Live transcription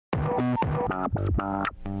Hey,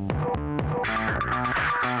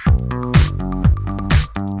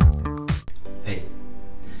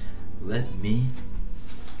 let me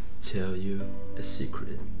tell you a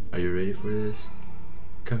secret. Are you ready for this?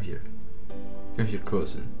 Come here. Come here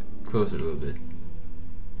closer. Closer a little bit.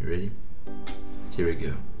 You ready? Here we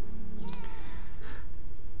go.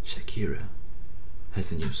 Shakira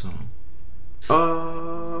has a new song.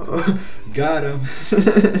 Oh, got him.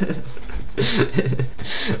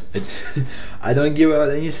 I don't give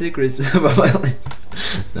out any secrets about my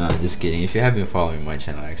life. No, I'm just kidding. If you have been following my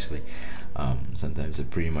channel, actually, sometimes I'm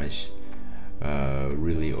pretty much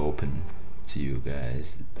really open to you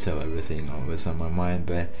guys, tell everything on what's on my mind.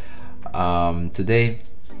 But today,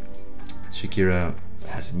 Shakira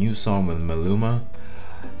has a new song with Maluma.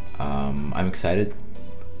 I'm excited.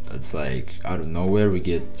 It's like out of nowhere we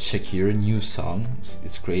get Shakira new song.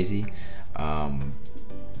 It's crazy.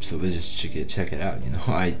 So let's just check it out. You know,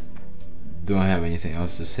 I don't have anything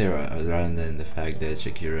else to say rather than the fact that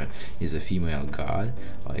Shakira is a female god.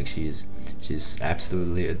 Like she's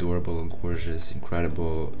absolutely adorable, gorgeous,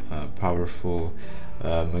 incredible, powerful,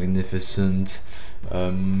 magnificent,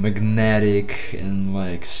 magnetic, and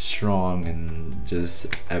like strong, and just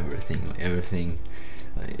everything. Like everything.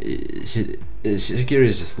 Shakira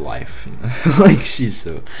is just life, you know. Like she's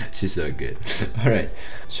so good. All right,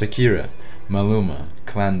 Shakira, Maluma,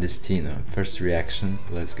 Clandestino. First reaction.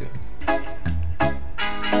 Let's go.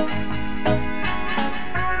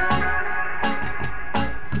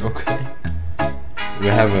 Okay, we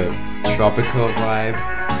have a tropical vibe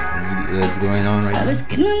that's going on right now. Sabes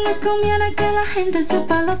que no nos conviene que la gente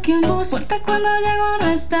sepa lo que hemos puerta cuando llego a un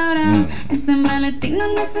restaurante. Ese maletín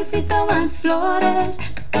no necesita más flores.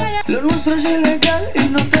 Lo nuestro es ilegal y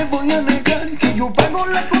no te voy a negar que yo pago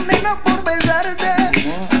la condena por besarte.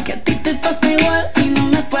 Sé que a ti te pasa igual y no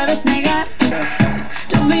me puedes negar.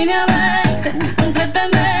 Yo vine a verte,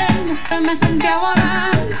 entretenerme, me sentía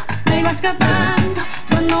volando, me iba escapando.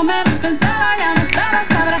 Cuando menos pensaba ya me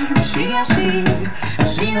estabas hablando.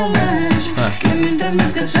 Así no me que mientras me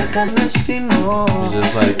estés cerca Clandestino. It's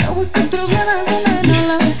just like no busques problemas donde no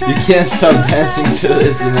lo sé. you can't stop dancing to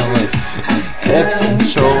this, you know, like hips and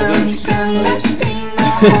shoulders, like,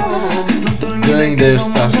 doing their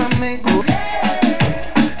stuff.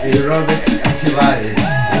 Aerobics and Pilates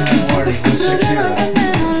in the morning with Shakira.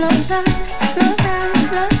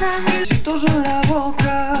 Besitos en la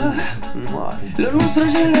boca. Lo nuestro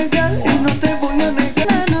es ilegal y no te voy a negar.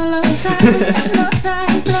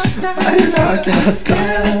 I cannot stop.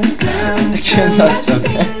 I cannot stop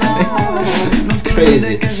dancing. It's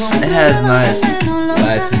crazy. It has nice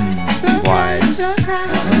Latin vibes.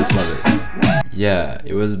 I just love it. Yeah,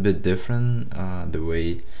 it was a bit different. The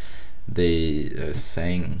way they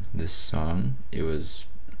sang this song, it was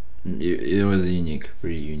unique,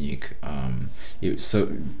 pretty unique.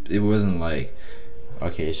 It wasn't like,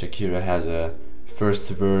 okay, Shakira has a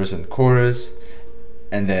first verse and chorus,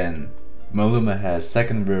 and then Maluma has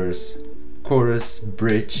second verse, chorus,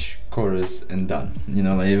 bridge, chorus, and done. You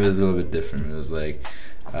know, like it was a little bit different. It was like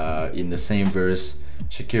in the same verse,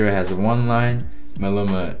 Shakira has a one line,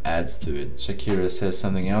 Maluma adds to it. Shakira says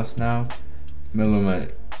something else now,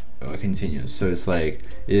 Maluma continues. So it's like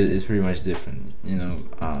it's pretty much different, you know.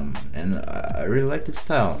 And I really like the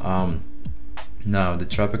style. Now the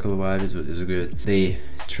tropical vibe is good. They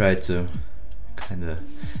tried to kind of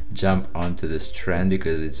jump onto this trend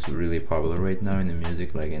because it's really popular right now in the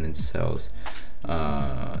music, like, and it sells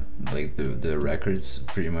like the records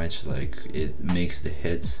pretty much, like it makes the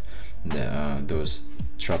hits, those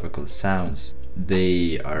tropical sounds.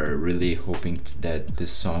 They are really hoping that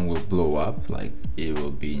this song will blow up, like it will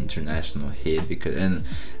be international hit, because, and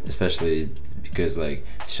especially because like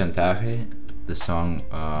Chantage, the song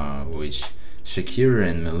which Shakira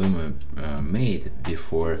and Maluma made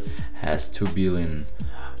before, has 2 billion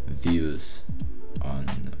views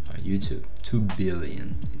on YouTube. 2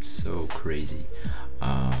 billion. It's so crazy.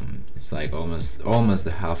 It's like almost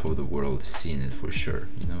the half of the world has seen it for sure,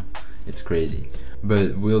 you know. It's crazy.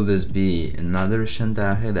 But will this be another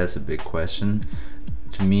Chantage? That's a big question.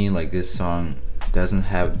 To me, like, this song doesn't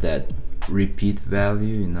have that repeat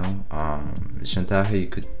value, you know. Chantage you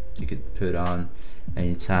could put on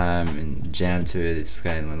anytime and jam to it. It's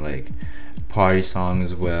kind of like party song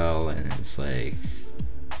as well, and it's like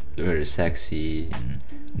very sexy and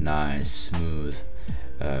nice, smooth,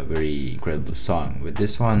 very incredible song. But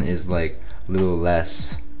this one is like a little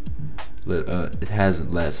less, it has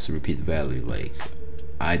less repeat value. Like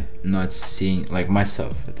I'm not seeing, like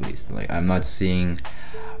myself at least, like I'm not seeing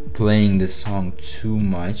playing this song too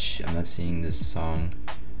much. I'm not seeing this song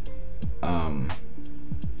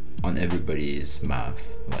on everybody's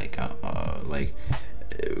mouth. Like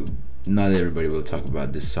not everybody will talk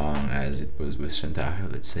about this song as it was with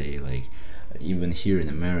Chantaje, let's say. Like even here in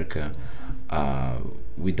America,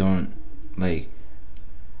 we don't, like,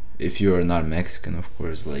 if you are not Mexican, of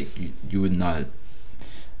course, like you would not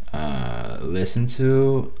listen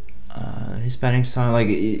to Hispanic song. Like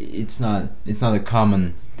it's not a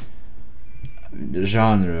common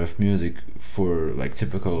genre of music for like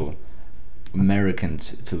typical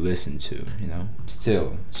Americans to listen to, you know.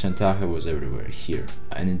 Still, Chantaje was everywhere here,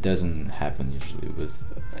 and it doesn't happen usually with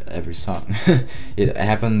every song. It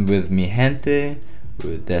happened with Mi Gente,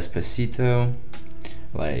 with Despacito,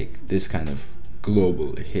 like this kind of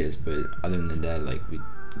global hits. But other than that, like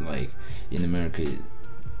in America,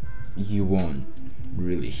 you won't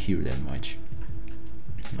really hear that much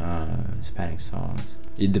Hispanic songs.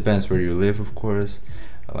 It depends where you live, of course.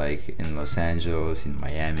 Like in Los Angeles, in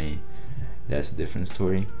Miami, that's a different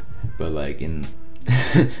story. But like in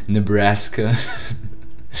Nebraska,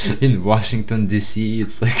 in Washington DC,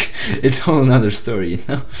 it's like it's a whole another story, you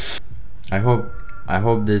know. I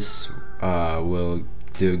hope this will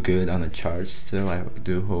do good on the charts still. I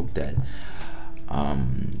do hope that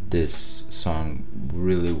this song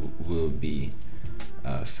really will be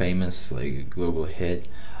famous, like a global hit,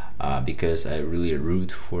 because I really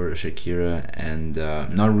root for Shakira, and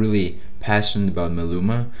not really passionate about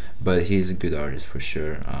Maluma, but he's a good artist for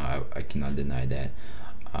sure. I cannot deny that.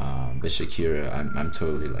 But Shakira, I'm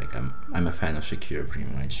totally like I'm a fan of Shakira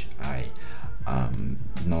pretty much. I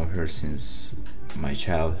know her since my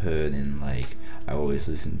childhood, and like I always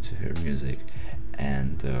listen to her music,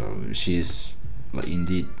 and she's like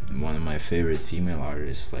indeed one of my favorite female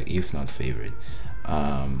artists, like if not favorite.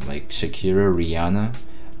 Like Shakira, Rihanna,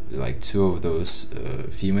 like two of those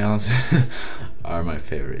females are my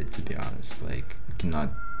favorite, to be honest. Like I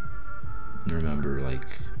cannot remember like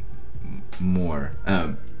more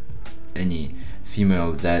any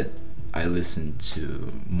female that I listen to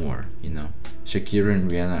more, you know. Shakira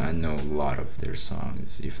and Rihanna, I know a lot of their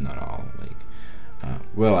songs, if not all. Like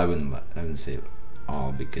well, I wouldn't say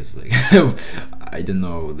all, because like I don't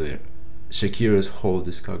know the Shakira's whole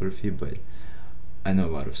discography, but I know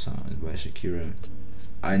a lot of songs by Shakira.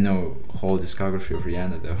 I know whole discography of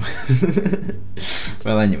Rihanna though.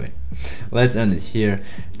 Well, anyway, let's end it here.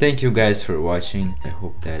 Thank you guys for watching. I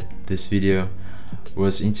hope that this video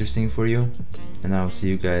was interesting for you, and I'll see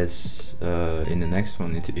you guys in the next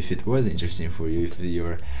one. If it was interesting for you, if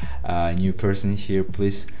you're a new person here,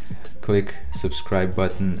 please click subscribe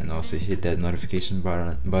button and also hit that notification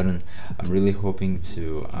button. I'm really hoping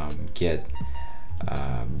to get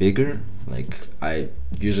bigger. Like I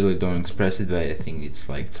usually don't express it, but I think it's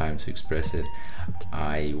like time to express it.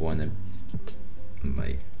 I wanna,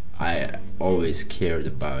 like, I always cared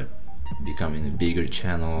about becoming a bigger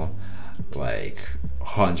channel, like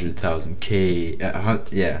 100,000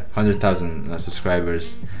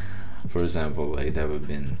 subscribers, for example. Like that would have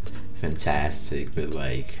been fantastic, but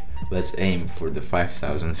like let's aim for the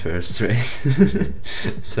 5,000 first, right?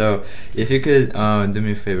 So if you could do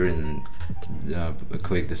me a favor and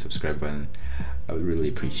click the subscribe button, I would really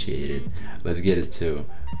appreciate it. Let's get it to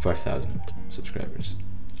 5,000 subscribers.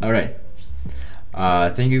 Alright,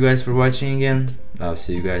 thank you guys for watching again. I'll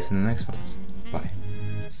see you guys in the next ones. Bye.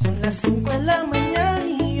 Son las 5 de la mañana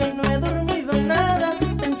y yo no he dormido.